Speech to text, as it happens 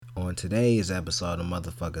On today's episode of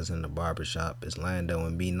Motherfuckers in the Barbershop, it's Lando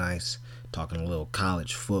and Be Nice talking a little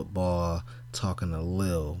college football, talking a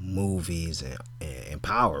little movies and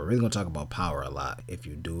power. We're really gonna talk about power a lot. If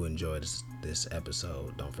you do enjoy this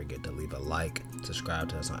episode, don't forget to leave a like, subscribe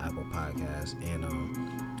to us on Apple Podcasts and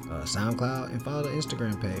SoundCloud, and follow the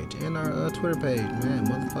Instagram page and our Twitter page, man.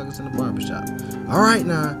 Motherfuckers in the Barbershop. All right,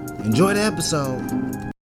 now enjoy the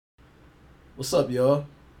episode. What's up, y'all?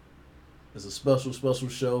 It's a special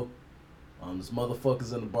show. There's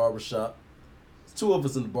motherfuckers in the barbershop. There's two of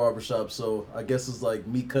us in the barbershop, so I guess it's like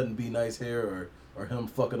me cutting Be Nice hair or him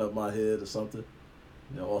fucking up my head or something.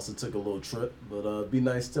 You know, also took a little trip. But Be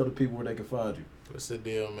Nice, tell the people where they can find you. What's the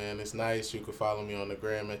deal, man? It's Nice. You can follow me on the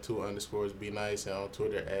gram at 2_Be Nice and on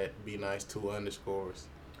Twitter at Be Nice 2_.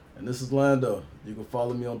 And this is Lando. You can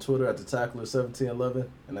follow me on Twitter at the Tackler1711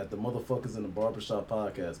 and at the Motherfuckers in the Barbershop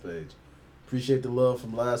podcast page. Appreciate the love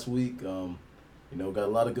from last week. Got a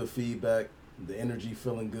lot of good feedback. The energy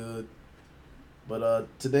feeling good. But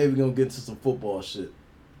today we're gonna get into some football shit.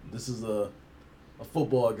 This is a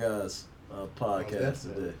football guys podcast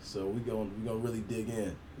today, so we're gonna really dig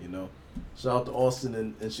in. You know, shout out to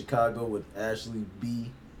Austin in Chicago with Ashley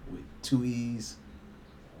B with 2 E's.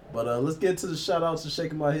 But let's get to the shout outs and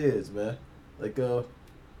shaking my heads, man. Like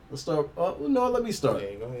let's start. Let me start.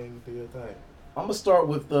 Yeah, go ahead and do your thing. I'm going to start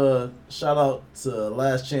with shout out to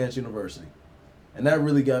Last Chance University. And that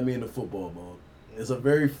really got me into football mode. It's a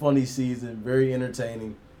very funny season, very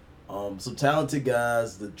entertaining. Some talented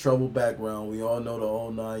guys, the trouble background. We all know the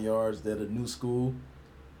old 9 yards. They're the new school.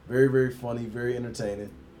 Very, very funny, very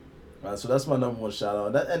entertaining. All right, so that's my number one shout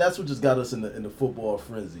out. And that's what just got us in the football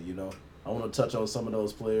frenzy, you know. I want to touch on some of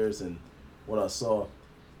those players and what I saw.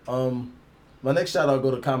 My next shout out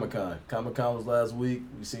go to Comic-Con. Comic-Con was last week.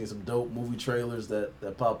 We seen some dope movie trailers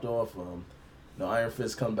that popped off. Iron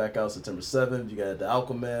Fist come back out September 7th. You got the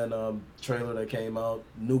Aquaman trailer that came out.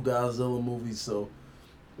 New Godzilla movie. So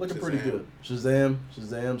looking pretty good.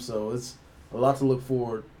 Shazam. So it's a lot to look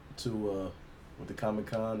forward to with the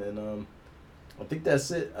Comic-Con. And I think that's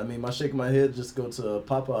it. I mean, my shaking my head just go to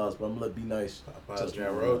Popeyes, but I'm going to let Be Nice. Popeyes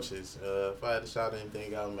got roaches. If I had to shout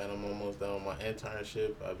anything out, man, I'm almost done with my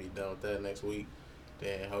internship. I'll be done with that next week.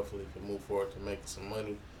 Then hopefully can move forward to making some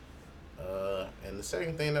money. And the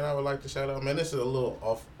second thing that I would like to shout out, man, this is a little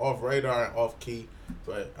off radar and off key,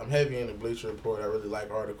 but I'm heavy in the Bleacher Report. I really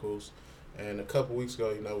like articles. And a couple weeks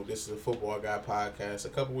ago, this is a Football Guy podcast. A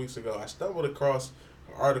couple weeks ago, I stumbled across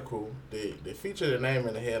an article that featured a name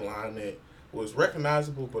in the headline that was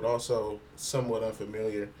recognizable but also somewhat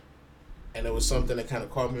unfamiliar, and it was something that kind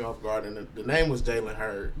of caught me off guard, and the name was Jalen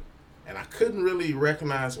Hurd, and I couldn't really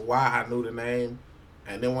recognize why I knew the name,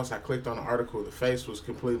 and then once I clicked on the article, the face was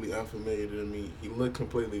completely unfamiliar to me. He looked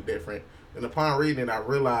completely different, and upon reading it, I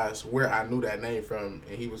realized where I knew that name from,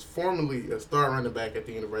 and he was formerly a star running back at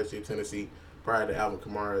the University of Tennessee prior to Alvin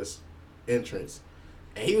Kamara's entrance,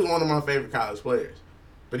 and he was one of my favorite college players,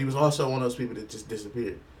 but he was also one of those people that just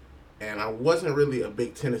disappeared. And I wasn't really a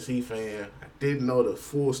big Tennessee fan. I didn't know the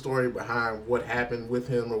full story behind what happened with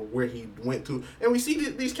him or where he went to. And we see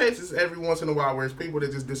these cases every once in a while where it's people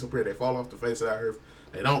that just disappear. They fall off the face of the earth.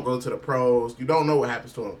 They don't go to the pros. You don't know what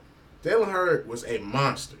happens to them. Jalen Hurd was a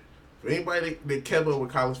monster. For anybody that kept up with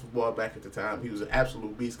college football back at the time, he was an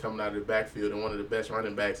absolute beast coming out of the backfield and one of the best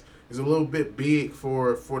running backs. He's a little bit big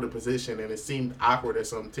for the position, and it seemed awkward at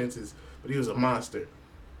some tenses, but he was a monster.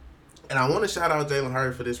 And I want to shout out Jalen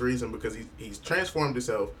Hurd for this reason because he's transformed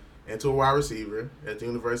himself into a wide receiver at the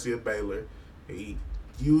University of Baylor. He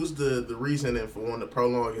used the reasoning for wanting to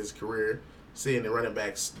prolong his career, seeing that running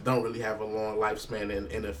backs don't really have a long lifespan in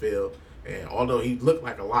NFL. And although he looked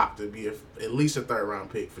like a lock to be at least a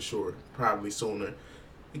third-round pick for sure, probably sooner,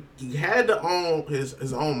 he had to own his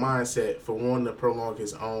own mindset for wanting to prolong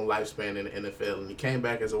his own lifespan in the NFL. And he came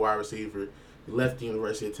back as a wide receiver. He left the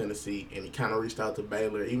University of Tennessee, and he kind of reached out to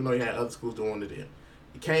Baylor, even though he had other schools that wanted him.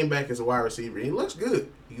 He came back as a wide receiver. He looks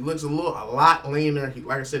good. He looks a lot leaner.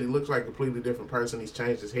 Like I said, he looks like a completely different person. He's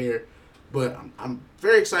changed his hair. But I'm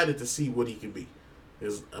very excited to see what he can be.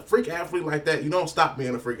 As a freak athlete like that, you don't stop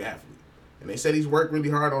being a freak athlete. And they said he's worked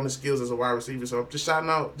really hard on his skills as a wide receiver. So I'm just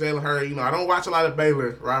shouting out Jalen Hurd. I don't watch a lot of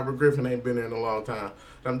Baylor. Robert Griffin ain't been there in a long time.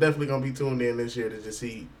 But I'm definitely going to be tuned in this year to just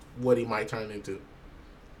see what he might turn into.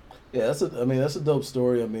 Yeah, that's a dope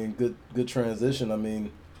story. I mean, good transition. I mean,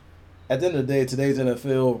 at the end of the day, today's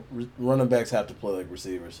NFL, running backs have to play like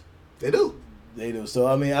receivers. They do. So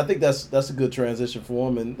I mean, I think that's a good transition for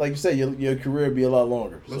him. And like you said, your career will be a lot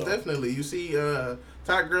longer. Most definitely. You see,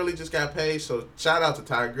 Todd Gurley just got paid, so shout out to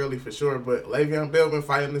Todd Gurley for sure. But Le'Veon Bell been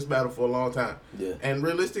fighting this battle for a long time. Yeah. And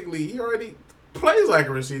realistically, he already plays like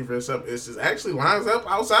a receiver and something. It's just actually lines up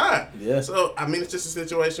outside. Yeah. So I mean, it's just a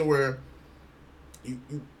situation where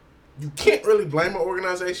you can't really blame an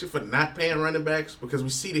organization for not paying running backs because we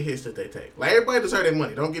see the hits that they take. Like, everybody deserves their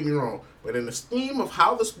money, don't get me wrong. But in the scheme of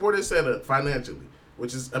how the sport is set up financially,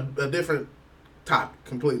 which is a different topic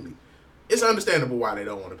completely, it's understandable why they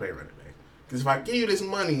don't want to pay running backs. Because if I give you this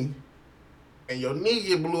money and your knee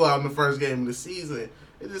get blew out in the first game of the season,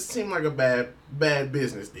 it just seemed like a bad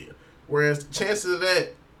business deal. Whereas the chances of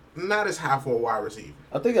that, not as high for a wide receiver.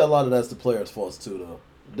 I think a lot of that's the players' faults too, though.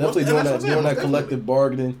 Definitely doing that collective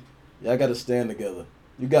bargaining. Yeah, I got to stand together.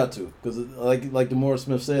 You got to, because like DeMaurice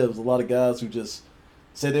Smith said, there was a lot of guys who just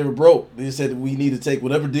said they were broke. They said we need to take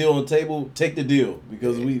whatever deal on the table, take the deal,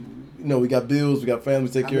 because we got bills, we got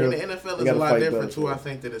families to take care of. The NFL is a lot different too. I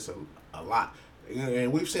think that it's a lot,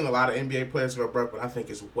 and we've seen a lot of NBA players go broke, but I think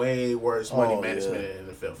it's way worse money management in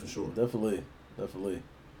the NFL for sure. Definitely.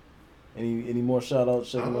 Any more shout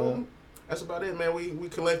outs? That's about it, man. We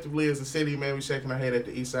collectively as a city, man, we shaking our head at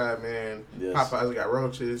the east side, man. Yes. Popeyes got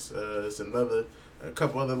Roaches. It's a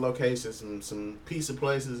couple other locations, some pizza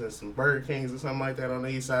places and some Burger Kings or something like that on the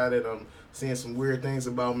east side that I'm seeing some weird things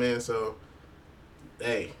about, man. So,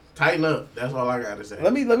 hey, tighten up. That's all I got to say.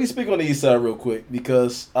 Let me speak on the east side real quick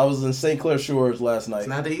because I was in St. Clair Shores last night. It's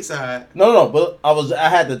not the east side. No, but I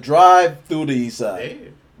had to drive through the east side. Yeah.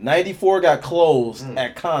 94 got closed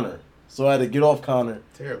at Connor. So I had to get off Connor.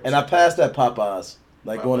 Terrible. And I passed that Popeyes,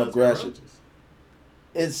 going up Gratiot.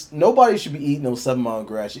 It's nobody should be eating those 7 Mile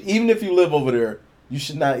Gratiot. Even if you live over there, you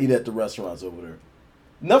should not eat at the restaurants over there.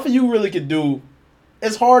 Nothing you really could do.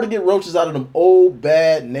 It's hard to get roaches out of them old,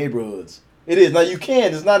 bad neighborhoods. It is. Now, you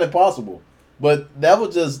can. It's not impossible. But that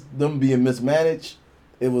was just them being mismanaged.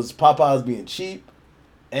 It was Popeyes being cheap.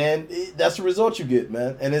 And that's the result you get,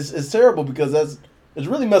 man. And it's terrible because it's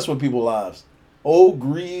really messing with people's lives. Old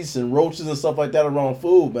grease and roaches and stuff like that around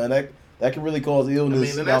food, man. That can really cause illness. I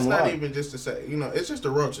mean, and that's not even just to say, it's just the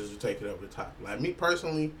roaches who take it over the top. Like, me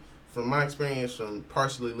personally, from my experience from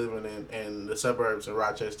partially living in the suburbs of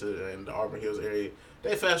Rochester and the Auburn Hills area,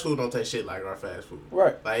 their fast food don't taste shit like our fast food.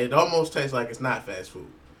 Right. Like, it almost tastes like it's not fast food.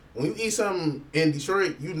 When you eat something in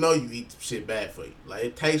Detroit, you know you eat shit bad for you. Like,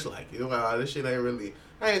 it tastes like it. You're like, oh, this shit ain't really,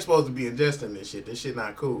 I ain't supposed to be ingesting this shit. This shit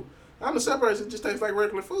not cool. On the suburbs, it just tastes like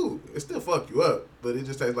regular food. It still fuck you up, but it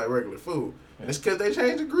just tastes like regular food. And it's because they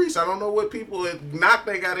changed the grease. I don't know what people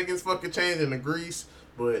they got against fucking changing the grease,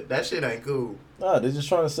 but that shit ain't cool. Nah, they're just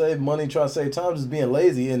trying to save money, trying to save time, just being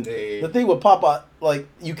lazy. And the thing with Popeye, like,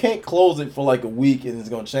 you can't close it for like a week and it's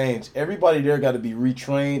going to change. Everybody there got to be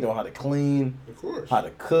retrained on how to clean, of course, how to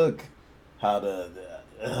cook, how to,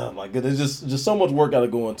 oh my goodness, just so much work got to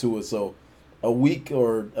go into it. So a week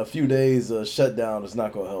or a few days shutdown is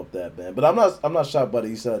not going to help that, man. But I'm not shocked by the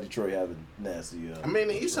East Side of Detroit having nasty. I mean,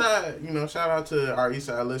 the East Side, shout out to our East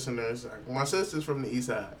Side listeners. Like, my sister's from the East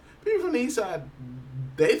Side. People from the East Side,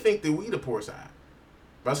 they think that we the poor side.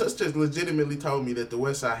 My sister's legitimately told me that the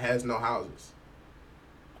West Side has no houses.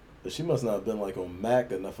 She must not have been like on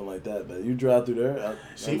Mac or nothing like that, but you drive through there.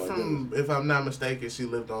 If I'm not mistaken, she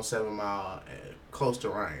lived on 7 Mile, close to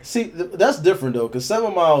Ryan. See, that's different though, because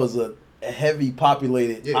 7 Mile is a heavy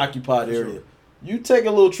populated, occupied area. Sure. You take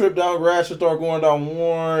a little trip down Gratiot, start going down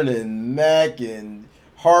Warren and Mac and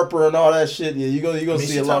Harper and all that shit. Yeah, you're gonna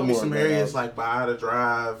see a lot more. Some areas like Bayada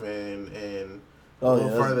Drive and a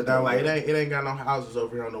little further down. Like, it ain't got no houses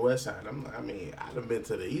over here on the west side. I'd have been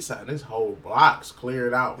to the east side. This whole block's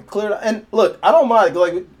cleared out. And look, I don't mind.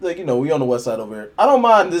 Like we on the west side over here. I don't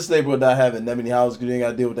mind this neighborhood not having that many houses because you ain't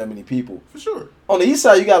got to deal with that many people. For sure. On the east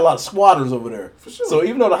side, you got a lot of squatters over there. For sure. So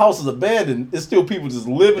even though the house is abandoned, it's still people just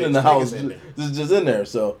living in the house, just in there.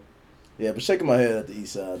 So, yeah, but shaking my head at the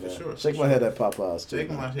east side, man. Sure. Shaking my head at Popeyes too.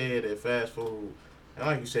 Shaking my head at fast food. And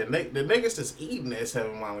like you said, the niggas that's eating that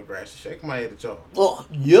 7 Mile of Gratiot, shaking my head at y'all. Oh,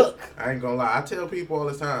 yuck. I ain't gonna lie. I tell people all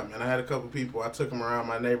the time, and I had a couple people, I took them around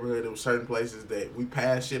my neighborhood. There was certain places that we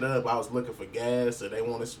passed shit up. I was looking for gas or they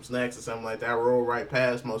wanted some snacks or something like that. I rolled right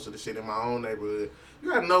past most of the shit in my own neighborhood. You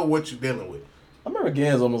gotta know what you're dealing with. I remember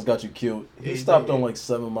Gans almost got you killed. He stopped on like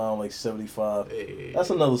 7 Mile, like 75. That's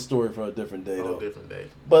another story for a different day, though. Different day.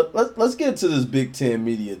 But let's get to this Big Ten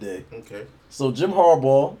Media Day. Okay. So Jim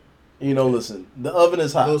Harbaugh, listen, the oven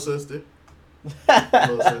is hot. Little sister.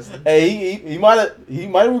 Little sister. Hey, he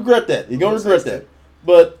might regret that. He's gonna regret that.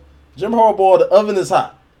 But Jim Harbaugh, the oven is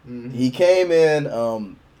hot. Mm-hmm. He came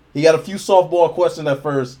in. He got a few softball questions at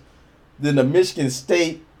first. Then the Michigan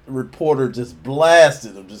State reporter just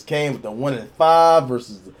blasted him. Just came with the 1-5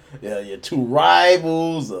 versus your two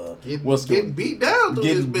rivals. Getting beat down.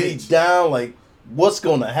 Getting beat down. Like, what's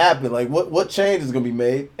going to happen? Like, what change is going to be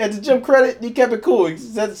made? And to Jim credit, he kept it cool. He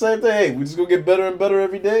said the same thing. Hey, we're just going to get better and better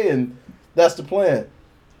every day, and that's the plan.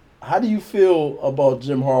 How do you feel about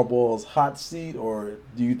Jim Harbaugh's hot seat, or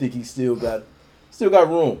do you think he still got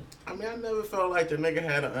room? I mean, I never felt like the nigga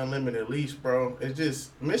had an unlimited leash, bro. It's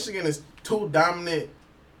just Michigan is too dominant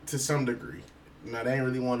to some degree. You know, they ain't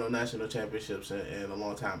really won no national championships in a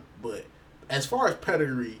long time. But as far as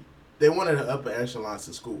pedigree, they're one of the upper echelons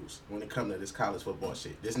of schools when it comes to this college football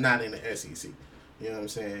shit. It's not in the SEC. You know what I'm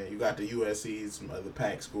saying? You got the USC's, some other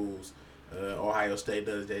Pac schools. Ohio State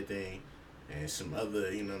does their thing. And some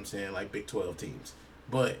other, you know what I'm saying, like Big 12 teams.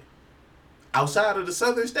 But outside of the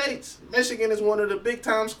southern states, Michigan is one of the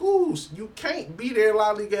big-time schools. You can't be there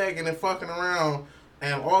lollygagging and fucking around.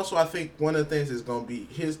 And also, I think one of the things that's going to be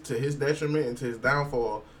to his detriment and to his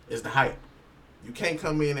downfall is the hype. You can't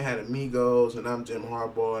come in and have amigos, and I'm Jim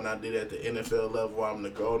Harbaugh, and I did at the NFL level. I'm the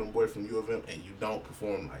golden boy from U of M, and you don't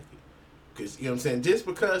perform like it. Because, you know what I'm saying, just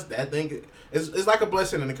because that thing, it's like a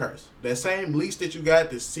blessing and a curse. That same leash that you got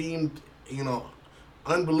that seemed, you know,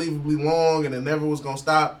 unbelievably long and it never was going to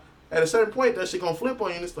stop, at a certain point, that shit going to flip on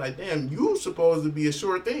you, and it's like, damn, you supposed to be a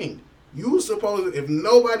sure thing. You supposed to, if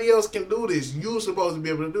nobody else can do this, you supposed to be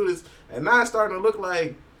able to do this. And now it's starting to look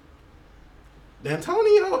like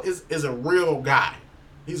D'Antonio is a real guy.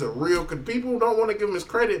 He's a real, because people don't want to give him his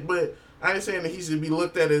credit, but I ain't saying that he should be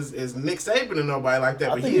looked at as Nick Saban and nobody like that,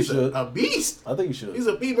 but he's a beast. I think he should. He's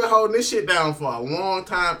been holding this shit down for a long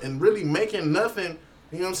time and really making nothing,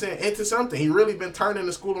 you know what I'm saying, into something. He really been turning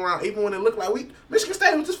the school around, even when it looked like Michigan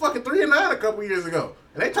State was just fucking 3-9 a couple years ago.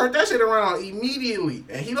 And they turned that shit around immediately.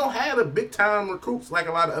 And he don't have the big-time recruits like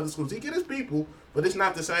a lot of other schools. He get his people, but it's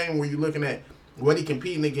not the same where you're looking at what he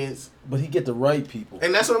competing against. But he get the right people.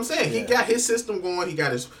 And that's what I'm saying. Yeah. He got his system going. He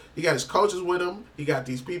got his coaches with him. He got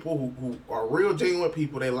these people who are real genuine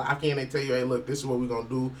people. They lock in. They tell you, hey, look, this is what we're going to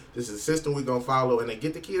do. This is the system we're going to follow. And they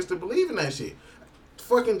get the kids to believe in that shit.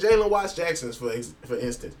 Fucking Jalen Watts Jackson, for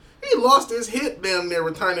instance. He lost his hip damn near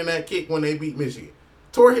returning that kick when they beat Michigan.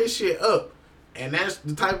 Tore his shit up. And that's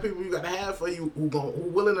the type of people you got to have for you who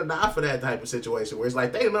willing to die for that type of situation. Where it's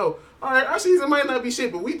like, they know, all right, our season might not be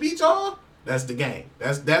shit, but we beat y'all. That's the game.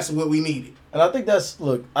 That's what we needed. And I think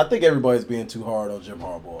I think everybody's being too hard on Jim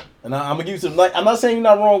Harbaugh. And I'm gonna give you some, like, I'm not saying you're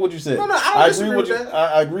not wrong with what you said. No, I agree with that.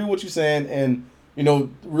 I agree with what you're saying. And, you know,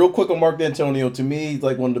 real quick on Mark D'Antonio, to me, he's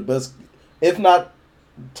like one of the best, if not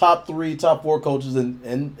top 3, top 4 coaches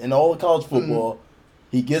in all of college football. Mm-hmm.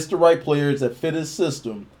 He gets the right players that fit his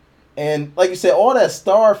system. And like you said, all that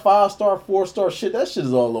star, 5-star, 4-star shit, that shit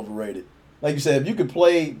is all overrated. Like you said, if you could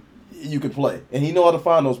play, you could play. And he know how to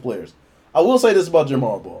find those players. I will say this about Jim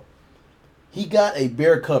Harbaugh. He got a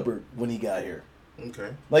bare cupboard when he got here.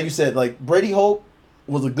 Okay. Like you said, like Brady Hope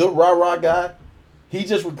was a good rah-rah guy. He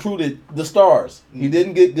just recruited the stars. He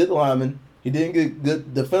didn't get good linemen. He didn't get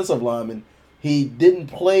good defensive linemen. He didn't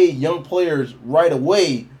play young players right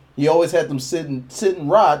away. He always had them sitting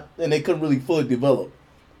rot, and they couldn't really fully develop.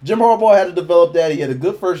 Jim Harbaugh had to develop that. He had a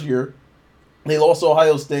good first year. They lost to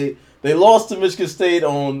Ohio State. They lost to Michigan State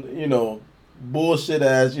on, you know, bullshit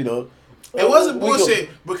ass, you know. It wasn't bullshit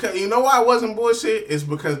because you know why it wasn't bullshit is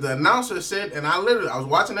because the announcer said, and I was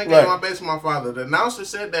watching that game on my base with my father. The announcer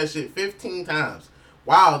said that shit 15 times.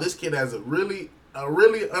 Wow, this kid has a really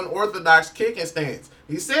unorthodox kicking stance.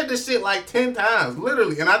 He said this shit like 10 times,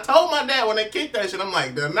 literally. And I told my dad when they kicked that shit, I'm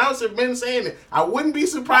like, the announcer been saying it. I wouldn't be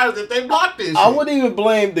surprised if they blocked this shit. I wouldn't even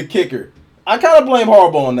blame the kicker. I kind of blame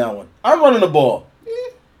Harbaugh on that one. I'm running the ball.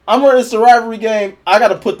 I'm running this rivalry game. I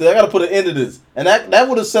gotta put an end to this, and that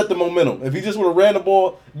would have set the momentum. If he just would have ran the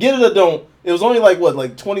ball, get it or don't. It was only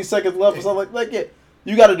like 20 seconds left or something like it.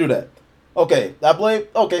 You got to do that. Okay,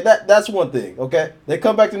 that's one thing. Okay, they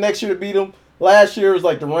come back the next year to beat them. Last year was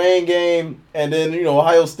like the rain game, and then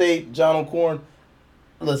Ohio State, John O'Corn.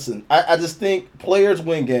 Listen, I just think players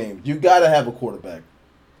win games. You got to have a quarterback.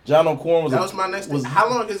 John O'Corn was. That was my next thing. How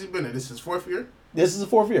long has he been there? This is his 4th year. This is the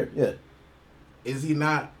 4th year. Yeah. Is he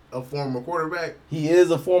not a former quarterback? He is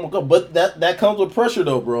a former quarterback, but that comes with pressure,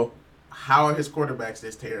 though, bro. How are his quarterbacks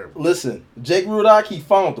this terrible? Listen, Jake Rudock, he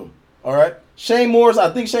found them. All right. Shane Morris,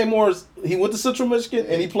 he went to Central Michigan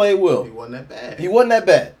and he played well. He wasn't that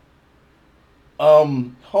bad.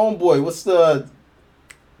 Homeboy, what's the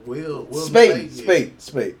Will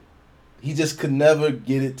Spate. He just could never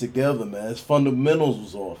get it together, man. His fundamentals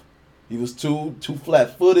was off. He was too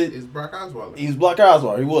flat-footed. Is Brock Osweiler? He was Brock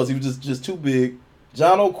Osweiler. He was just too big.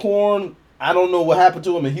 John O'Corn, I don't know what happened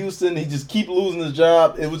to him in Houston. He just keep losing his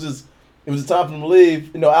job. It was a time for him to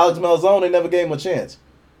leave. Alex Malzone, they never gave him a chance.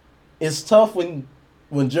 It's tough when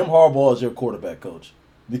Jim Harbaugh is your quarterback coach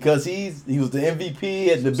because he was the MVP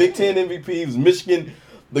at the Big Ten MVP. He was Michigan,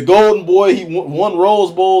 the Golden Boy. He won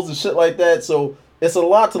Rose Bowls and shit like that. So it's a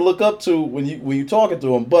lot to look up to when you're talking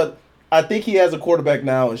to him. But I think he has a quarterback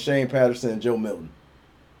now in Shane Patterson and Joe Milton.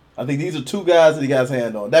 I think these are two guys that he got his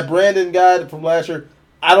hand on. That Brandon guy from last year,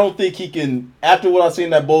 I don't think he can. After what I've seen in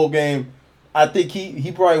that bowl game, I think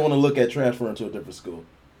he probably want to look at transferring to a different school.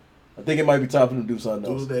 I think it might be time for him to do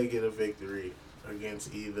something else. Do they get a victory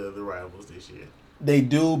against either of the rivals this year? They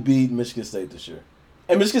do beat Michigan State this year.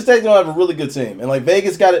 And Michigan State's going to have a really good team. And like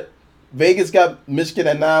Vegas got it. Vegas got Michigan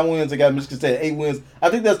at 9 wins. They got Michigan State at 8 wins. I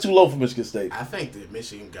think that's too low for Michigan State. I think that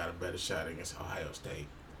Michigan got a better shot against Ohio State.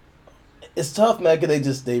 It's tough, man,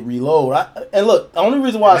 because they reload. And look, the only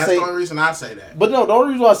reason why That's the only reason I say that. But no, the only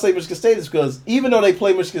reason why I say Michigan State is because even though they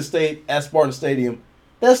play Michigan State at Spartan Stadium,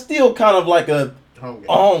 that's still kind of like a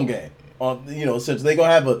home game. Essentially, they're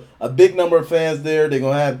gonna have a big number of fans there. They're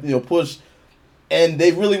gonna have push, and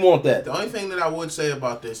they really want that. The only thing that I would say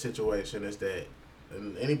about this situation is that,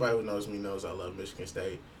 and anybody who knows me knows I love Michigan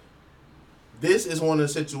State. This is one of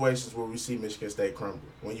the situations where we see Michigan State crumble.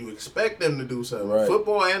 When you expect them to do something, right.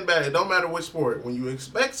 Football and bad, it don't matter which sport. When you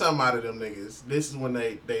expect something out of them niggas, this is when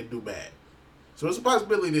they do bad. So it's a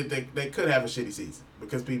possibility that they could have a shitty season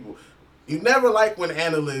because you never like when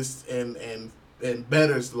analysts and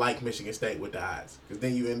bettors like Michigan State with the odds because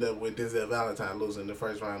then you end up with Denzel Valentine losing the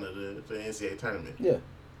first round of the NCAA tournament. Yeah.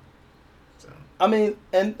 So I mean,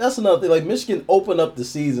 and that's another thing. Like Michigan opened up the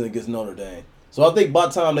season against Notre Dame. So I think by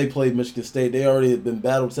the time they played Michigan State, they already had been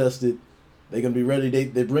battle tested. They're going to be ready.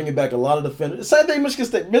 They're bringing back a lot of defenders. Same thing Michigan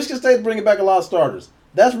State. Michigan State's bringing back a lot of starters.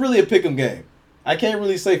 That's really a pick 'em game. I can't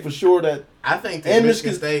really say for sure that. I think that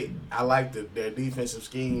Michigan State, I like their defensive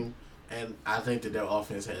scheme, and I think that their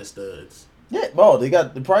offense has studs. Yeah, they probably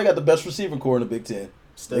got the best receiving core in the Big Ten.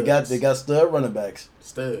 Studs. They got stud running backs.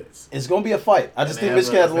 Studs. It's going to be a fight. I just think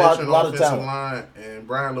Michigan has a lot of talent. Line, and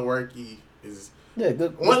Brian Lewerke is. Yeah,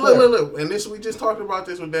 good. Look. And we just talked about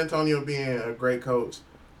this with D'Antonio being a great coach.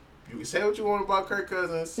 You can say what you want about Kirk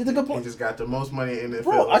Cousins. He's a good player. He just got the most money in the NFL.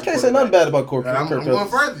 Bro, I can't say nothing bad about Kirk I'm Cousins. going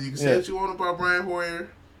further. You can say what you want about Brian Hoyer.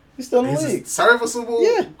 He's still in the league. He's a serviceable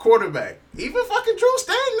quarterback. Even fucking Drew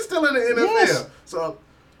Stanton is still in the NFL. Yes. So,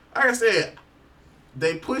 like I said,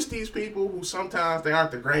 they push these people who sometimes they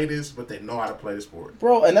aren't the greatest, but they know how to play the sport.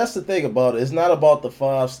 Bro, and that's the thing about it. It's not about the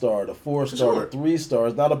 5-star, the 4-star, the 3-star.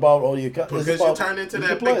 It's not about because you turned into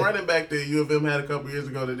that big running back that U of M had a couple years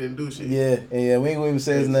ago that didn't do shit. Yeah. We ain't gonna even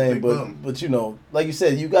say his name, but like you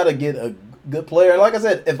said, you got to get a good player. And like I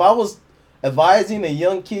said, if I was advising a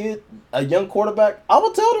young kid, a young quarterback, I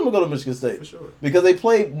would tell them to go to Michigan State for sure because they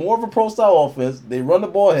play more of a pro style offense. They run the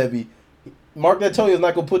ball heavy. Mark D'Antonio is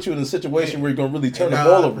not going to put you in a situation where you're going to really turn the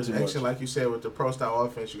ball over too much. Like you said, with the pro style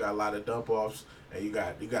offense, you got a lot of dump offs, and you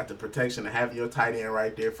got the protection of having your tight end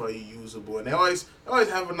right there for you usable. And they always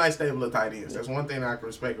have a nice stable of tight ends. That's one thing I can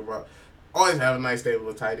respect about. Always have a nice stable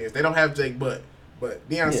of tight ends. They don't have Jake Butt, but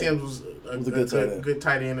Deion Sims was a good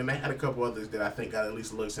tight end, and they had a couple others that I think got at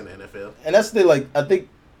least looks in the NFL. And that's the thing, like I think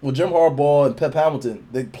with Jim Harbaugh and Pep Hamilton,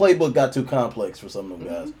 the playbook got too complex for some of them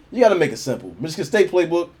guys. You got to make it simple. Michigan State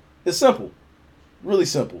playbook is simple. Really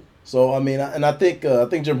simple. So I mean, I think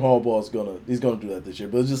Jim Harbaugh is gonna do that this year.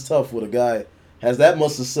 But it's just tough with a guy has that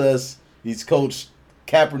much success. He's coached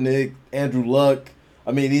Kaepernick, Andrew Luck.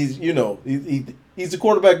 I mean, he's the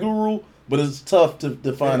quarterback guru, but it's tough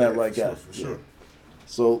to find that right guy. For sure.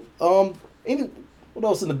 So what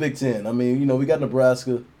else in the Big Ten? I mean, we got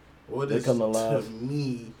Nebraska. They come alive. To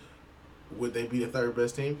me, would they be the third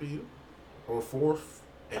best team for you, or fourth?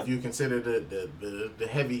 If you consider the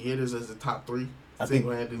heavy hitters as the top three. I think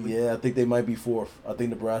they might be fourth. I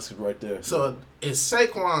think Nebraska's right there. So is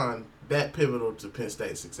Saquon that pivotal to Penn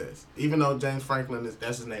State's success? Even though James Franklin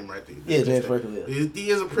that's his name right there. Yeah, James Franklin. Yeah.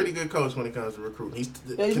 He is a pretty good coach when it comes to recruiting.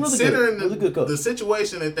 He's considering really good. Coach. The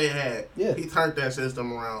situation that they had. Yeah. He turned that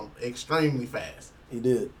system around extremely fast. He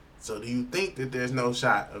did. So do you think that there's no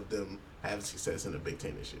shot of them having success in the Big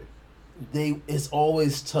Ten this year? It's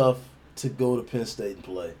always tough to go to Penn State and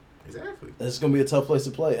play. Exactly. It's going to be a tough place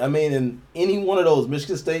to play. I mean, in any one of those,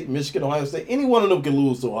 Michigan State, Michigan, Ohio State, any one of them can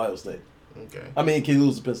lose to Ohio State. Okay. I mean, can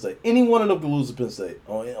lose to Penn State. Any one of them can lose to Penn State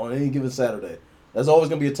on any given Saturday. That's always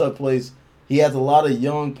going to be a tough place. He has a lot of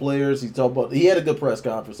young players. He had a good press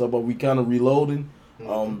conference about we kind of reloading.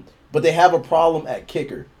 Mm-hmm. But they have a problem at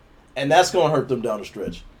kicker, and that's going to hurt them down the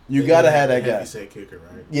stretch. You got to have that guy. He said kicker,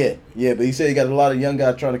 right? Yeah, but he said he got a lot of young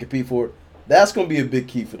guys trying to compete for it. That's going to be a big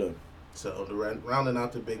key for them. So rounding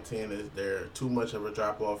out the Big Ten, is there too much of a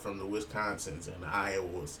drop off from the Wisconsins and the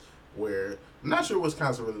Iowas where I'm not sure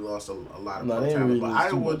Wisconsin really lost a lot of No, pro they didn't talent, really but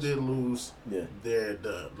lose too Iowa much. did lose Yeah.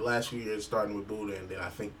 the last few years, starting with Buda, and then I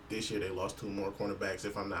think this year they lost 2 more cornerbacks,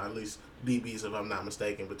 if I'm not, at least DBs, if I'm not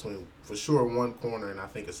mistaken, between for sure one corner and I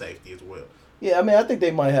think a safety as well. Yeah, I mean, I think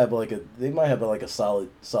they might have like a solid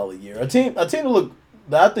year. A team to look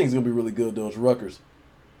that I think is gonna be really good though is Rutgers.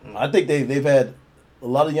 I think they've had a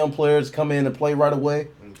lot of young players come in and play right away.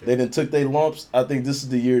 Okay. They then took their lumps. I think this is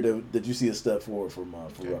the year that you see a step forward for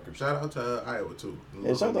Okay. Rutgers. Shout out to Iowa too.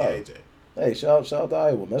 Yeah, shout out to Iowa. AJ. Hey, shout out to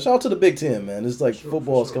Iowa, man. Shout out to the Big Ten, man. It's like For sure,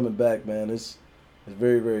 football's for sure. coming back, man. It's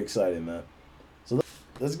very, very exciting, man. So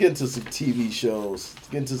let's get into some TV shows. Let's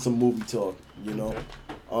get into some movie talk. You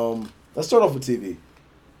know, let's start off with TV.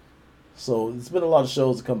 So it's been a lot of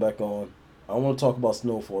shows to come back on. I want to talk about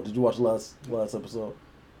Snowfall. Did you watch last episode?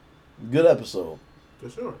 Good episode. For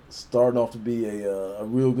sure. Starting off to be a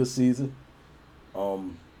real good season.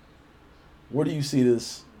 Where do you see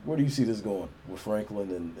this? Where do you see this going with Franklin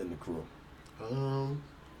and the crew?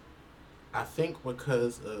 I think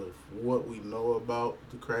because of what we know about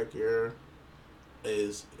the crack era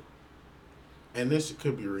is, and this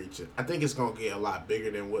could be reaching, I think it's going to get a lot bigger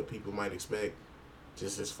than what people might expect,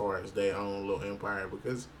 just as far as their own little empire.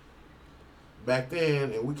 Because back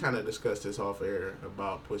then, and we kind of discussed this off air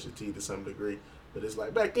about Pusha T to some degree, but it's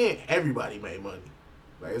like back then, everybody made money.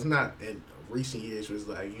 Like, it's not in recent years, it was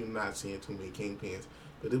like you're not seeing too many kingpins.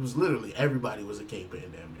 But it was literally everybody was a kingpin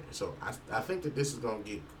damn near. So I think that this is going to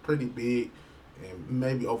get pretty big and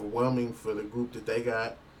maybe overwhelming for the group that they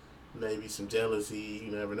got. Maybe some jealousy,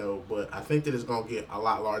 you never know. But I think that it's going to get a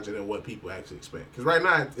lot larger than what people actually expect. Because right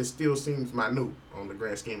now, it still seems minute on the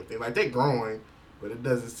grand scheme of things. Like, they're growing, but it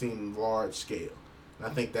doesn't seem large scale. And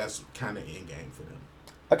I think that's kind of in game for them.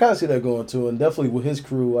 I kind of see that going too, and definitely with his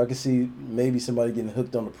crew, I can see maybe somebody getting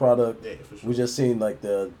hooked on the product. Yeah, for sure. We just seen like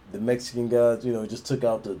the Mexican guys, just took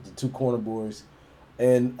out the two corner boys,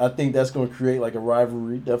 and I think that's going to create like a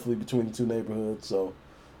rivalry, definitely between the two neighborhoods. So,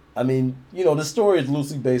 I mean, the story is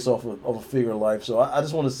loosely based off of a figure of life, so I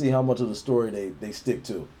just want to see how much of the story they stick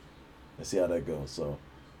to, and see how that goes. So,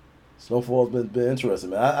 Snowfall's been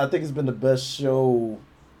interesting, man. I think it's been the best show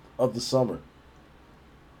of the summer.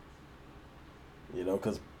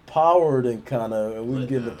 Because Power then kind of, and we can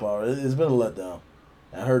get into Power. It's been a letdown.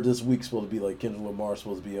 I heard this week's supposed to be like Kendrick Lamar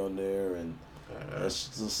supposed to be on there, and I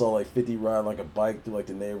just saw like 50 riding like a bike through like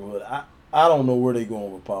the neighborhood. I don't know where they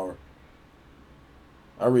going with Power.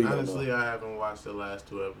 I really Honestly, don't know. I haven't watched the last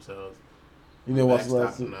 2 episodes. You didn't watch the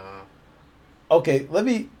last two? Nah. Okay, let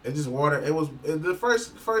me. It just watered. It was the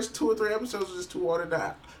first 2 or 3 episodes was just too watered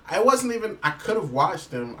down. I wasn't even. I could have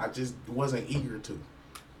watched them. I just wasn't eager to.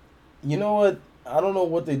 You know what? I don't know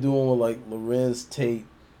what they're doing with like Lorenz Tate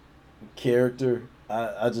character.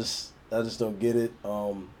 I just don't get it.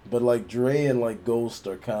 But like Dre and like Ghost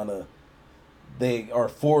are they are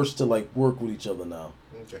forced to like work with each other now.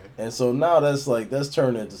 Okay. And so now that's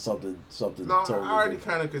turned into something No, totally I already different.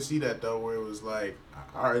 kind of could see that though, where it was like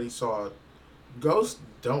I already saw Ghost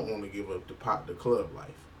don't want to give up the club life.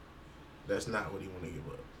 That's not what he want to give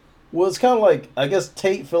up. Well, it's kind of like, I guess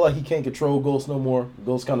Tate feel like he can't control Ghost no more.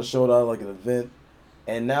 Ghost kind of showed out like an event,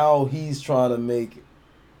 and now he's trying to make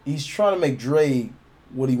Dre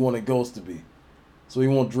what he wanted Ghost to be. So he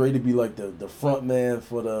want Dre to be like the front man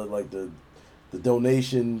for the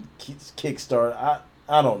donation kickstart.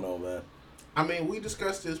 I don't know, man. I mean, we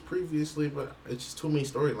discussed this previously, but it's just too many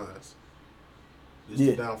storylines. It's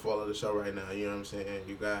Yeah. the downfall of the show right now. You know what I'm saying?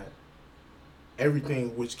 You got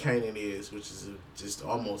everything which Kanan is, which is just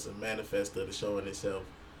almost a manifest of the show in itself,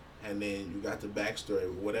 and then you got the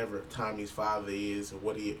backstory, whatever Tommy's father is,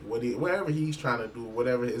 whatever he's trying to do,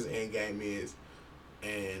 whatever his end game is,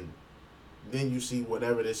 and then you see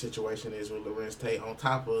whatever the situation is with Lorenz Tate on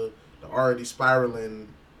top of the already spiraling.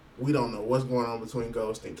 We don't know what's going on between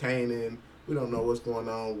Ghost and Kanan. We don't know what's going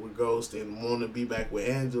on with Ghost and want to be back with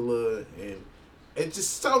Angela, and it's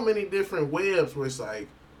just so many different webs where it's like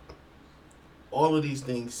all of these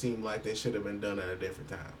things seem like they should have been done at a different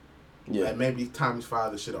time. Yeah. Like maybe Tommy's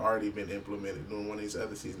father should have already been implemented during one of these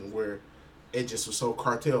other seasons where it just was so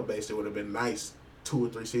cartel based. It would have been nice 2 or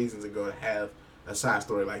 3 seasons ago to have a side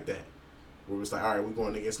story like that. Where it was like, all right, we're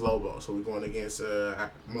going against Lobo, so we're going against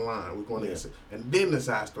Milan, we're going against, and then the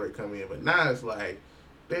side story come in. But now it's like,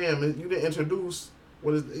 damn, you didn't introduce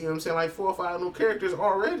what is, you know what I'm saying, like 4 or 5 new characters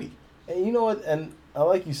already. And you know what? And I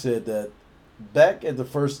like you said that back at the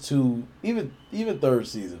first 2, even third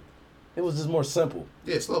season, it was just more simple.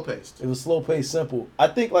 Yeah, slow paced. It was slow paced, simple. I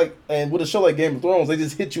think and with a show like Game of Thrones, they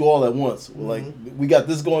just hit you all at once. Like, we got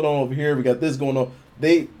this going on over here, we got this going on.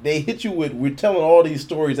 They hit you with, we're telling all these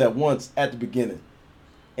stories at once at the beginning.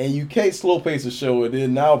 And you can't slow pace a show and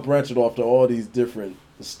then now branch it off to all these different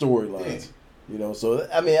storylines. You know, so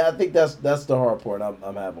I mean, I think that's the hard part.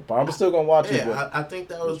 I'm having. I'm still gonna watch it. But I think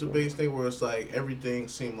that was the biggest thing where it's like everything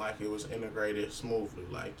seemed like it was integrated smoothly.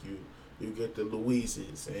 Like you get the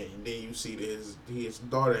Louises, and then you see that his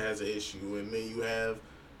daughter has an issue, and then you have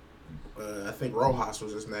I think Rojas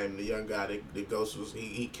was his name, the young guy that Ghost was.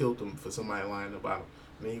 He killed him for somebody lying about him.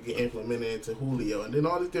 And then you get implemented into Julio, and then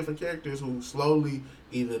all these different characters who slowly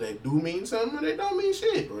either they do mean something or they don't mean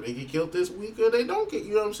shit, or they get killed this week or they don't get.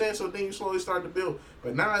 You know what I'm saying? So then you slowly start to build.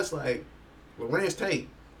 But now it's like Lorenz Tate,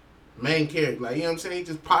 main character, like you know what I'm saying? He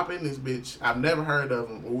just pop in this bitch. I've never heard of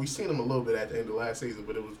him. Well, we seen him a little bit at the end of last season,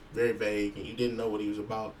 but it was very vague and you didn't know what he was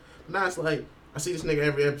about. But now it's like I see this nigga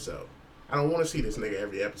every episode. I don't want to see this nigga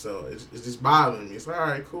every episode. It's just bothering me. It's like, all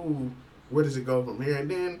right, cool. Where does it go from here? And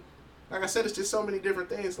then, like I said, it's just so many different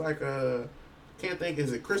things. Like, can't think,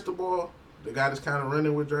 is it Cristobal? The guy that's kind of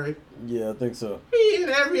running with Dre? Yeah, I think so. He in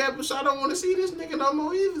every episode. I don't want to see this nigga no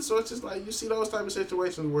more either. So it's just like, you see those type of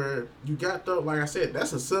situations where you got the, like I said,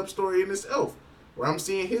 that's a sub-story in itself. Where I'm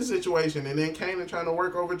seeing his situation and then Kanan trying to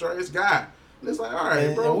work over Dre's guy. And it's like, all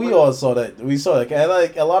right, bro. And we all saw that. We saw that. And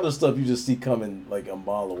like a lot of stuff you just see coming like a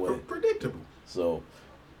mile away. Predictable. So,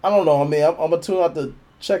 I don't know. I mean, I'm going to tune out to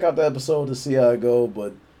check out the episode to see how it go,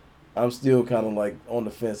 but I'm still kind of like on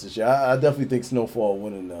the fence this year. I definitely think Snowfall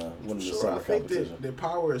winning the summer competition. I think the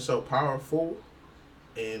power is so powerful,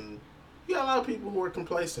 and you got a lot of people who are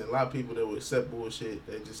complacent. A lot of people that would accept bullshit.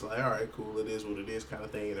 They just like, all right, cool, it is what it is, kind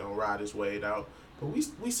of thing. They don't ride its way out. But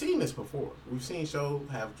we seen this before. We've seen shows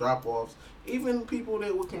have drop offs. Even people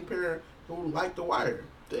that would compare who like The Wire.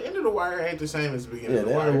 The end of The Wire ain't the same as the beginning of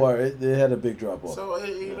The Wire. Yeah, the end of The Wire, it had a big drop off. So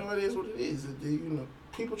you know, it is what it is.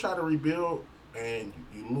 People try to rebuild, and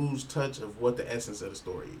you lose touch of what the essence of the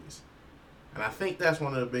story is. And I think that's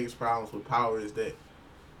one of the biggest problems with Power is that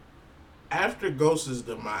after Ghost's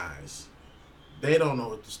demise, they don't know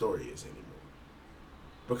what the story is anymore.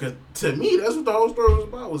 Because to me, that's what the whole story was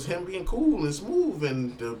about, was him being cool and smooth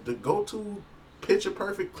and the go-to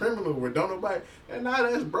picture-perfect criminal where don't nobody... And now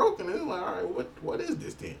that's broken. And it's like, all right, what is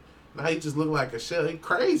this then? Now he just look like a shell. He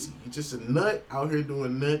crazy. He just a nut out here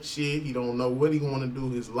doing nut shit. He don't know what he want to do.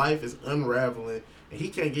 His life is unraveling, and he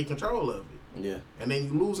can't get control of it. Yeah. And then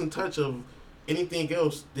you losing touch of anything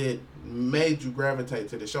else that made you gravitate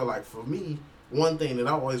to the show. Like for me, one thing that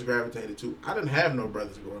I always gravitated to, I didn't have no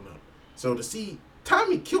brothers growing up. So to see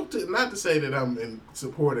Tommy killed it, not to say that I'm in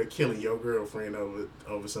support of killing your girlfriend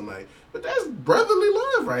over somebody, but that's brotherly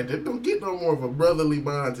love right there. Don't get no more of a brotherly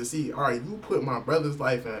bond to see, all right, you put my brother's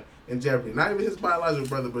life in jeopardy. Not even his biological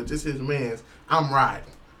brother, but just his man's. I'm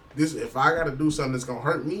riding. This, if I got to do something that's going to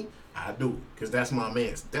hurt me, I do it, because that's my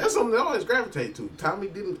man's. That's something I always gravitate to. Tommy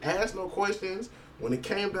didn't ask no questions. When it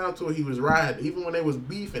came down to it, he was riding. Even when they was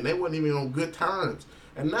beefing, they wasn't even on good terms.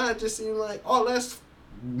 And now it just seemed like, oh, that's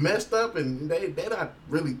messed up, and they're not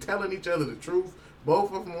really telling each other the truth.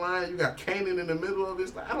 Both of them lying. You got Kanan in the middle of it.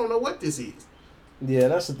 It's like, I don't know what this is. Yeah,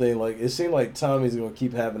 that's the thing. Like, it seemed like Tommy's going to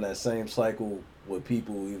keep having that same cycle with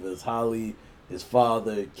people. Either it's Holly, his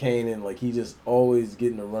father, Kanan. Like, he just always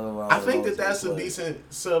getting to run around. I think that's a decent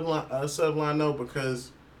subline, though,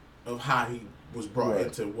 because of how he was brought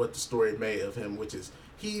into what the story made of him, which is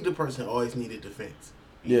he the person who always needed defense.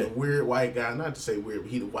 He's a weird white guy. Not to say weird,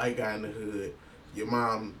 but he the white guy in the hood. Your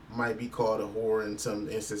mom might be called a whore in some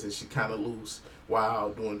instances. She kind of loose,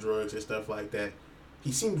 wild, doing drugs and stuff like that.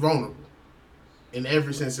 He seemed vulnerable in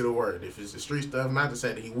every sense of the word. If it's the street stuff, not to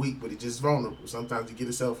say that he weak, but he just vulnerable. Sometimes he get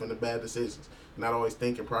himself into bad decisions, not always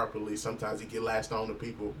thinking properly. Sometimes he get lashed on to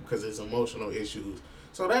people because of his emotional issues.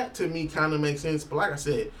 So that, to me, kind of makes sense. But like I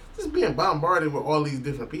said, just being bombarded with all these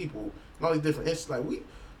different people, and all these different issues, like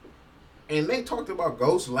and they talked about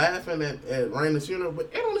Ghost laughing at Raina's funeral, but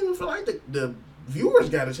it don't even feel like the viewers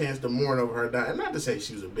got a chance to mourn over her dying. Not to say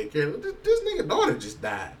she was a big character. This nigga daughter just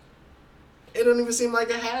died. It don't even seem like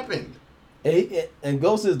it happened. And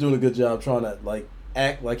Ghost is doing a good job trying to like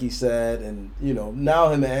act like he's sad, and you know now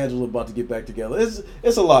him and Angela about to get back together.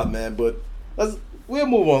 It's a lot, man. But we'll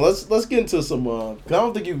move on. Let's get into some. Cause I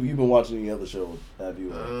don't think you've been watching any other shows, have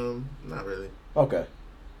you? Not really. Okay.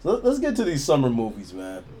 So let's get to these summer movies,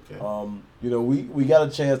 man. Okay. You know we got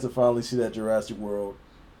a chance to finally see that Jurassic World.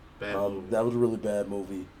 Bad movie. That was a really bad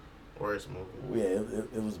movie. Worst movie. Yeah,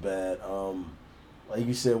 it was bad. Like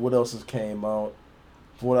you said, what else has came out?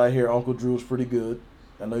 From what I hear, Uncle Drew's pretty good.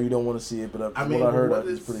 I know you don't want to see it, but from what I heard,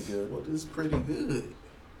 it's pretty good. What is pretty good?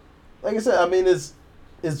 Like I said, I mean, it's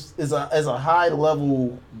a high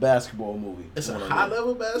level basketball movie. It's a high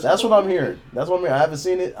level basketball. That's what I'm hearing. I haven't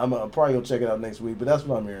seen it. I'm probably gonna check it out next week, but that's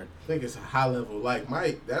what I'm hearing. I think it's a high level, like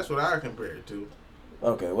Mike. That's what I compare it to.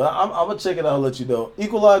 Okay, well, I'm gonna check it out and let you know.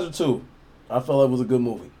 Equalizer 2, I felt like it was a good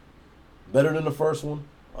movie. Better than the first one.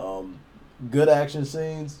 Good action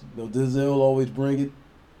scenes. You know, Denzel always bring it.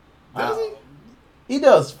 Does he? He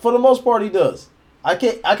does. For the most part, he does. I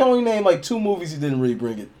can only name like 2 movies he didn't really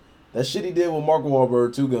bring it. That shit he did with Mark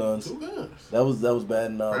Wahlberg, Two Guns. Two Guns. That was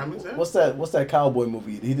bad enough. Prime example. What's that cowboy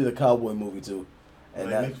movie? He did a cowboy movie too. And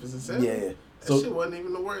Magnificent Seven? yeah. That So shit wasn't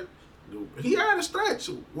even the word. He had a stretch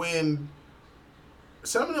when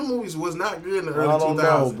some of the movies was not good in the early 2000s. I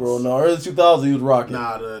don't know, bro. No, early 2000s he was rocking.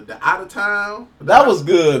 Nah, the Out of Town. That was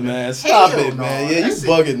good, man. Stop Hell it, no. man. Yeah, you That shit-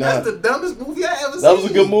 bugging now. That's the dumbest movie I ever seen. That was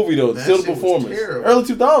a good movie though. That Still the shit was performance. terrible. Early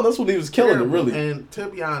 2000s, that's when he was killing Terrible. it, really. And to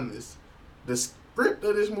be honest, the script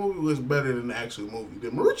of this movie was better than the actual movie. The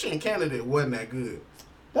Marucci Candidate wasn't that good.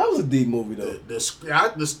 That was a deep movie though. The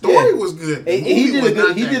story was good. The He movie did was a not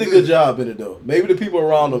good. He that did a good job in it though. Maybe the people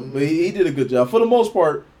around him, but he did a good job. For the most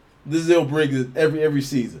part, Denzel brings it every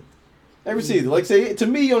season. Every season, like say to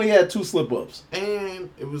me, he only had 2 slip ups. And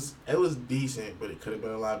it was decent, but it could have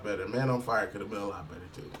been a lot better. Man on Fire could have been a lot better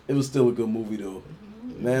too. It was still a good movie though.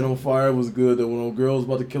 Man on Fire was good though. When the girl was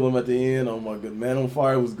about to kill him at the end, oh my god, Man on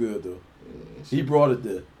Fire was good though. He brought it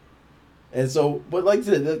there. And so, but like I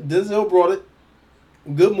said, Denzel brought it.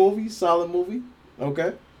 Good movie, solid movie.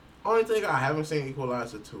 Okay. Only thing I haven't seen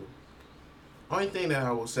Equalizer 2. Only thing that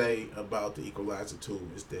I will say about the Equalizer 2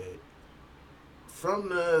 is that from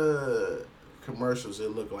the commercials,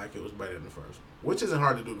 it looked like it was better than the first one. Which isn't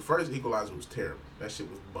hard to do. The first Equalizer was terrible. That shit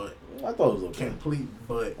was butt. I thought it was okay. Complete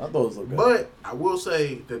butt. I thought it was okay. But I will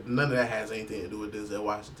say that none of that has anything to do with Denzel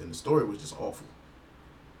Washington. The story was just awful.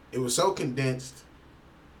 It was so condensed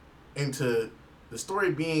into the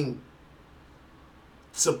story being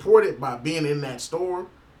supported by being in that store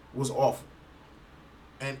was awful.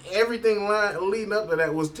 And everything leading up to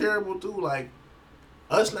that was terrible too. Like,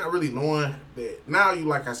 us not really knowing that now you,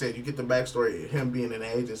 like I said, you get the backstory of him being in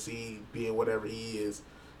the agency, being whatever he is.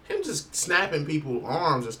 Him just snapping people's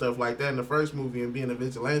arms and stuff like that in the first movie and being a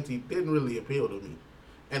vigilante didn't really appeal to me.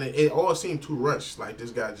 And it all seemed too rushed. Like,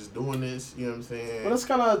 this guy just doing this, you know what I'm saying? But that's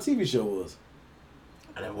kind of how a TV show was.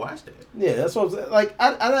 I never watched that. Yeah, that's what I'm saying. Like,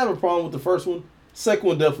 I didn't have a problem with the first one. Second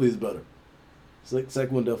one definitely is better.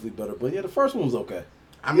 Second one definitely better. But yeah, the first one was okay.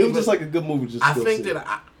 I mean, it was just like a good movie. Just I think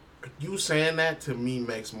that you saying that to me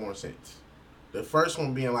makes more sense. The first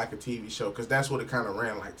one being like a TV show, because that's what it kind of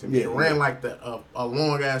ran like to me. Yeah, it ran like a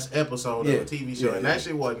long ass episode of a TV show, and that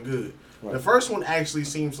shit wasn't good. Right. The first one actually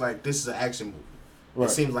seems like this is an action movie. Right.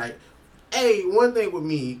 It seems like, hey, one thing with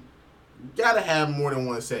me, you gotta have more than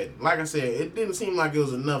one setting. Like I said, it didn't seem like it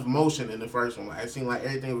was enough motion in the first one. Like, it seemed like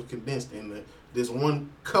everything was condensed in this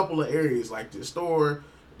one couple of areas, like the store,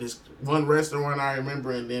 this one restaurant I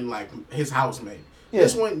remember, and then like his house maybe. Yeah.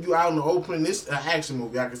 This one, you out in the open. This an action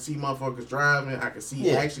movie. I can see motherfuckers driving. I can see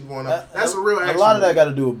action going on. That's a real action. A lot of that movie. got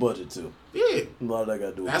to do with budget too. Yeah, a lot of that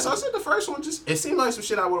got to do with. That's why I said the first one. Just it seemed like some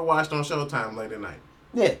shit I would have watched on Showtime late at night.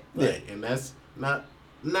 Yeah, and that's not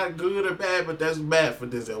good or bad, but that's bad for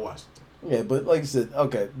Denzel Washington. Yeah, but like you said,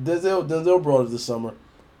 okay, Denzel brought it this summer.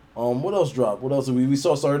 What else dropped? What else? We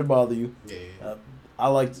saw Sorry to Bother You. Yeah. I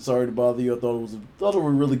liked Sorry to Bother You. I thought it was a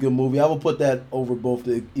really good movie. I would put that over both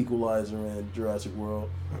the Equalizer and Jurassic World.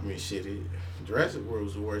 I mean, shit, Jurassic World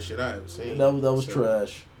was the worst shit I ever seen. That was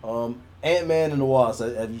trash. Ant-Man and the Wasp.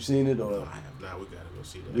 Have you seen it? Or? No, I have not. We gotta go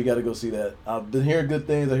see that. We gotta go see that. I've been hearing good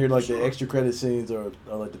things. I hear like the extra credit scenes are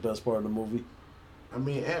like the best part of the movie. I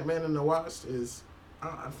mean, Ant-Man and the Wasp is.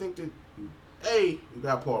 I think that. Hey, you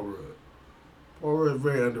got Paul Rudd. Paul Rudd is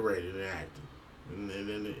very underrated in acting. And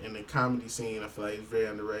in the comedy scene, I feel like he's very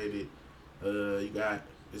underrated. You got,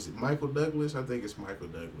 is it Michael Douglas? I think it's Michael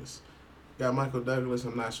Douglas. You got Michael Douglas.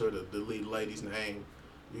 I'm not sure the lead lady's name.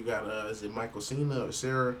 You got, is it Michael Cena or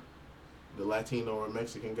Sarah? The Latino or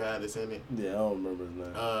Mexican guy that's in it. Yeah, I don't remember his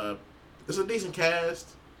name. It's a decent cast.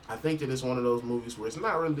 I think that it's one of those movies where it's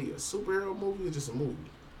not really a superhero movie, it's just a movie.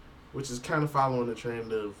 Which is kind of following the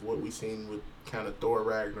trend of what we've seen with kind of Thor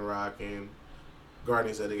Ragnarok and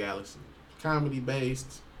Guardians of the Galaxy. Comedy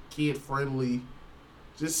based, kid friendly,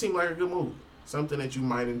 just seemed like a good movie. Something that you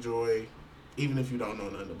might enjoy, even if you don't know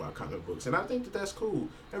nothing about comic books. And I think that that's cool.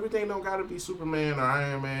 Everything don't gotta be Superman or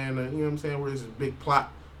Iron Man, or, you know what I'm saying, where it's a big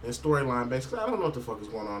plot and storyline based. Cause I don't know what the fuck is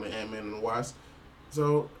going on in Ant-Man and the Wasp.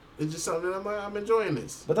 So it's just something that I'm enjoying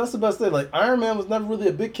this. But that's the best thing. Like, Iron Man was never really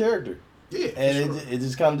a big character. Yeah, and it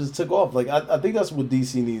just kind of just took off. Like, I think that's what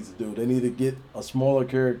DC needs to do. They need to get a smaller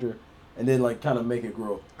character and then like kind of make it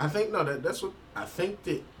grow. I think that's what I think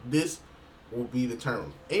that this will be the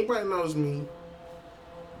term. Anybody knows me,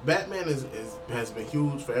 Batman has been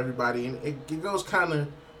huge for everybody, and it goes kind of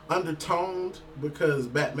undertoned because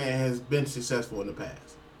Batman has been successful in the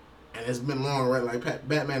past. And it's been long, right? Like,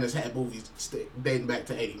 Batman has had movies dating back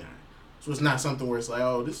to 89. So it's not something where it's like,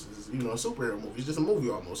 oh, this is, a superhero movie. It's just a movie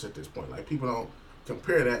almost at this point. Like, people don't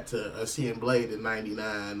compare that to a seeing Blade in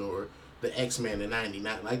 99 or the X-Men in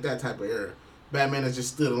 99. Like, that type of era. Batman has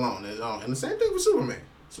just stood alone. And the same thing with Superman.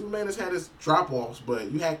 Superman has had his drop-offs, but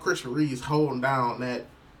you had Christopher Reeves holding down that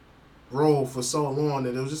role for so long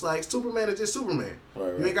that it was just like, Superman is just Superman.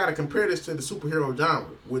 Right. You ain't got to compare this to the superhero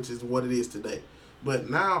genre, which is what it is today.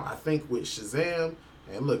 But now I think with Shazam,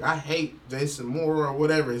 and look, I hate Jason Moore or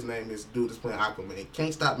whatever his name is, dude that's playing Aquaman.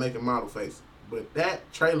 Can't stop making model faces. But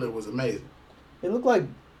that trailer was amazing. It looked like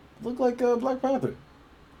Black Panther.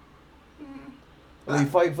 He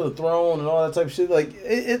fight for the throne and all that type of shit. Like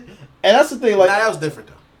it and that's the thing. Like, that was different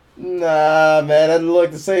though. Nah, man, that looked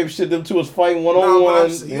like the same shit. Them two was fighting one on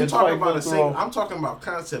one. You're talking about the same. I'm talking about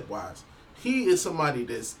concept wise. He is somebody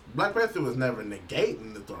that's Black Panther was never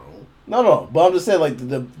negating the throne. No, but I'm just saying, like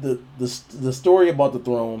the story about the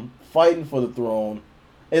throne, fighting for the throne,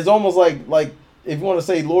 is almost like if you want to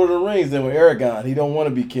say Lord of the Rings, then with Aragorn, he don't want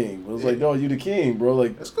to be king. But it's like, no, you the king, bro.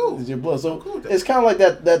 Like, that's cool. It's your blood. So cool, it's kind of like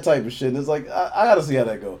that type of shit. And it's like I gotta see how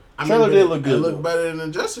that go. Trailer did look good. It looked better than the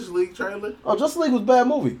Justice League trailer. Oh, Justice League was a bad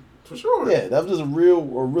movie. For sure. Yeah, that was just a really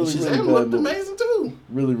Shazam bad looked movie. amazing too.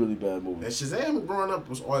 Really bad movie. And Shazam growing up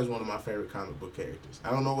was always one of my favorite comic book characters. I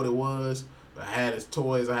don't know what it was, but I had his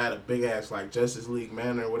toys. I had a big ass like Justice League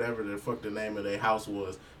Manor, whatever the fuck the name of their house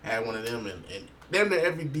was. I had one of them, and damn near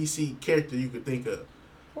every DC character you could think of.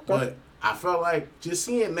 Okay. But I felt like just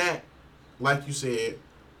seeing that, like you said,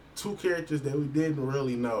 two characters that we didn't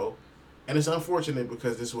really know, and it's unfortunate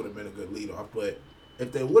because this would have been a good lead off, but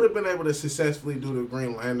if they would have been able to successfully do the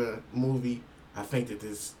Green Lantern movie, I think that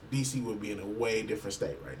this DC would be in a way different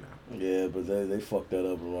state right now. Yeah, but they fucked that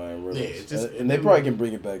up with Ryan Reynolds. Yeah, and they probably can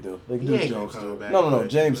bring it back though. They can do James Stewart. No,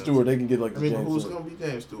 James Stewart. They can get like the James who's Stewart. Who's gonna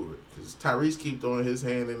be James Stewart? Because Tyrese keep throwing his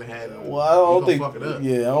hand in the hat. Well, I don't think. Fuck it up.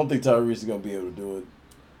 Yeah, I don't think Tyrese is gonna be able to do it.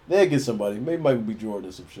 They'll get somebody. Maybe Michael B. Jordan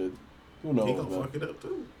or some shit. Who knows? He gonna fuck it up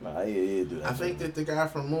too. Nah, yeah, do that. I think that the guy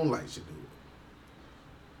from Moonlight should do it.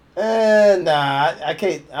 Nah, I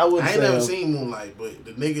can't. I wouldn't. I ain't never seen Moonlight, but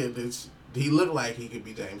the nigga he looked like he could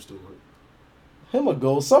be James Stewart. Him or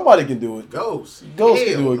Ghost, somebody can do it. Ghost can do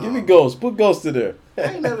it. No. Give me Ghost. Put Ghost in there. I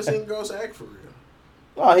ain't never seen Ghost act for real.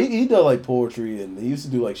 Oh, he does like poetry and he used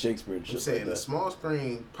to do like Shakespeare and shit. I'm saying like that. The small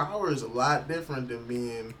screen power is a lot different than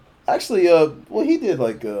being. Actually, well, he did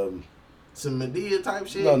like some Medea type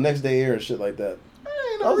shit. No, Next Day Air and shit like that.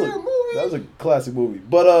 Ain't no real movie. That was a classic movie.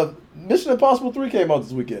 But Mission Impossible 3 came out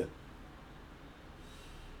this weekend.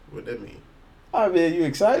 What that mean? I mean, you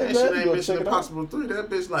excited, that man? Shit ain't Mission Impossible 3. That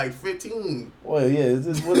bitch like 15. Well, yeah.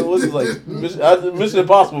 What was it like? Mission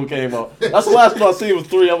Impossible came out. That's the last one I seen was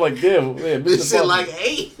 3. I'm like, damn, man. This shit like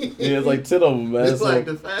 8. Yeah, it's like 10 of them, man. It's like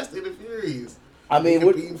the Fast and the Furious. I mean,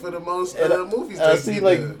 competing for the most movies. I see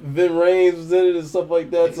like Vin Rames was in it and stuff like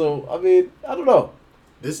that. So I mean, I don't know.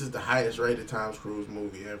 This is the highest rated Tom Cruise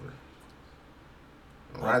movie ever.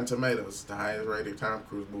 Rotten Tomatoes is the highest rated Tom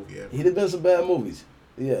Cruise movie ever. He'd have been some bad movies.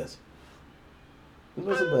 Yes. He's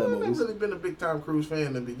been some bad movies. I've never really been a big Tom Cruise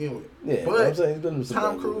fan to begin with. Yeah, but I'm saying he's been in some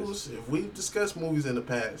Tom bad Cruise, movies. if we've discussed movies in the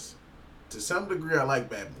past, to some degree I like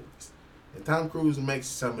bad movies. And Tom Cruise makes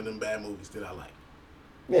some of them bad movies that I like.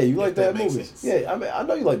 Yeah, you like bad movies. Sense. Yeah, I mean, I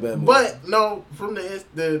know you like bad movies. But no, from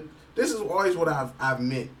the this is always what I've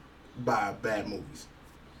meant by bad movies.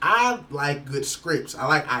 I like good scripts. I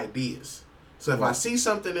like ideas. So if I see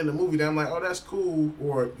something in the movie that I'm like, oh, that's cool,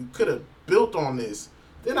 or you could have built on this,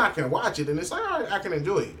 then I can watch it and it's like, all right, I can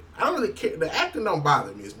enjoy it. I don't really care. The acting don't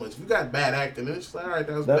bother me as much. If you got bad acting, then it's just like, all right,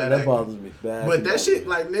 that was bad acting. That bothers me. Bad but that shit,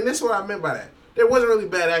 like, and that's what I meant by that. There wasn't really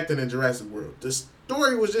bad acting in Jurassic World. The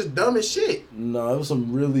story was just dumb as shit. No, it was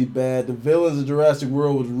some really bad. The villains in Jurassic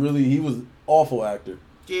World he was awful actor.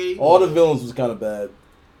 Yeah, all the villains was kind of bad.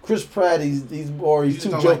 Chris Pratt, he's too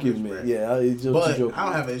jokey with me. Yeah, he's just too jokey. I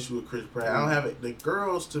don't have an issue with Chris Pratt. I don't have it. The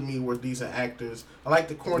girls to me were decent actors. I like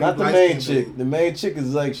the corny. Not the main chick. Dude. The main chick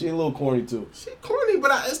is like she a little corny too. She corny, but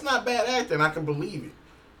it's not bad acting. I can believe it.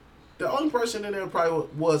 The only person in there probably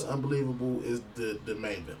was unbelievable is the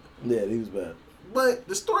main villain. Yeah, he was bad. But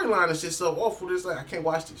the storyline is just so awful. It's like I can't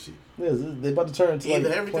watch this shit. Yeah, they about to turn into either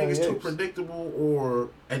like everything is too predictable or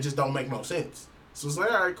it just don't make no sense. So it's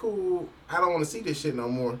like, all right, cool. I don't want to see this shit no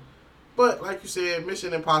more. But like you said,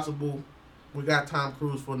 Mission Impossible. We got Tom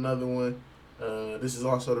Cruise for another one. This is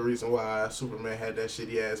also the reason why Superman had that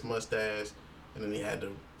shitty ass mustache, and then he had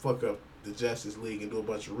to fuck up the Justice League and do a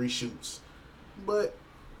bunch of reshoots. But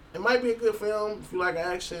it might be a good film if you like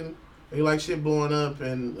action. and you like shit blowing up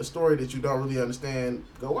and a story that you don't really understand,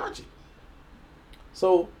 go watch it.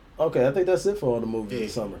 So, okay, I think that's it for all the movies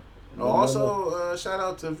this summer. Also, shout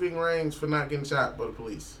out to Ving Rhames for not getting shot by the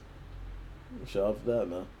police. Shout out for that,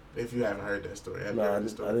 man. If you haven't heard that story. I didn't hear the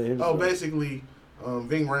story. Basically,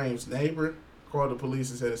 Ving Rhames' neighbor called the police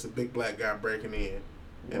and said it's a big black guy breaking in.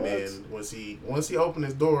 And then once he opened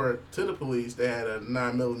his door to the police, they had a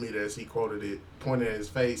 9mm, as he quoted it, pointed at his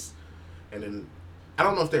face. And then, I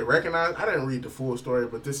don't know if they recognized, I didn't read the full story,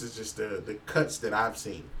 but this is just the cuts that I've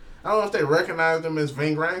seen. I don't know if they recognized him as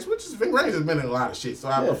Ving Rhames, Ving Rhames has been in a lot of shit, so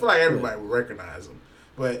I feel like everybody would recognize him.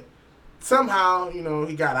 But somehow,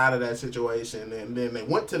 he got out of that situation, and then they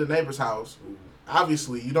went to the neighbor's house.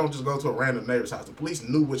 Obviously, you don't just go to a random neighbor's house. The police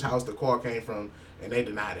knew which house the call came from, and they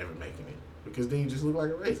denied ever making it, because then you just look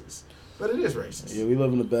like a racist. But it is racist. Yeah, we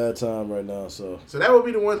live in a bad time right now, so that would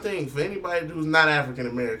be the one thing for anybody who's not African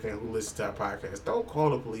American who listens to our podcast. Don't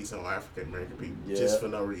call the police on African American people just for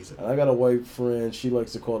no reason. And I got a white friend. She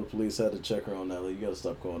likes to call the police. I had to check her on that. Like, you gotta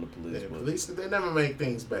stop calling the police. Yeah, police, they never make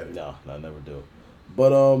things better. No, I never do.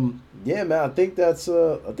 But yeah, man, I think that's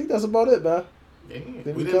about it, man.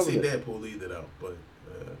 Yeah, we didn't see Deadpool either though, but.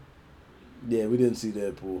 Yeah, we didn't see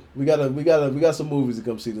Deadpool. We got some movies to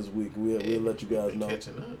come see this week. We'll let you guys know.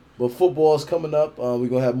 Catching up. But football's coming up. We're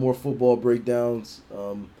gonna have more football breakdowns.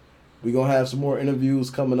 We're gonna have some more interviews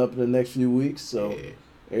coming up in the next few weeks. So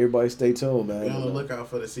everybody stay tuned, man. Be on the lookout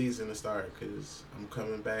for the season to start, because I'm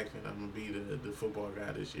coming back and I'm gonna be the football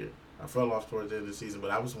guy this year. I fell off towards the end of the season, but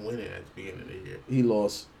I was winning at the beginning of the year. He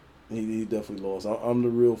lost. He definitely lost. I'm the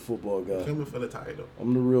real football guy. I'm coming for the title.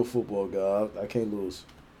 I'm the real football guy. I can't lose.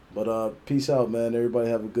 But peace out, man. Everybody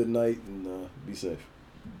have a good night and be safe.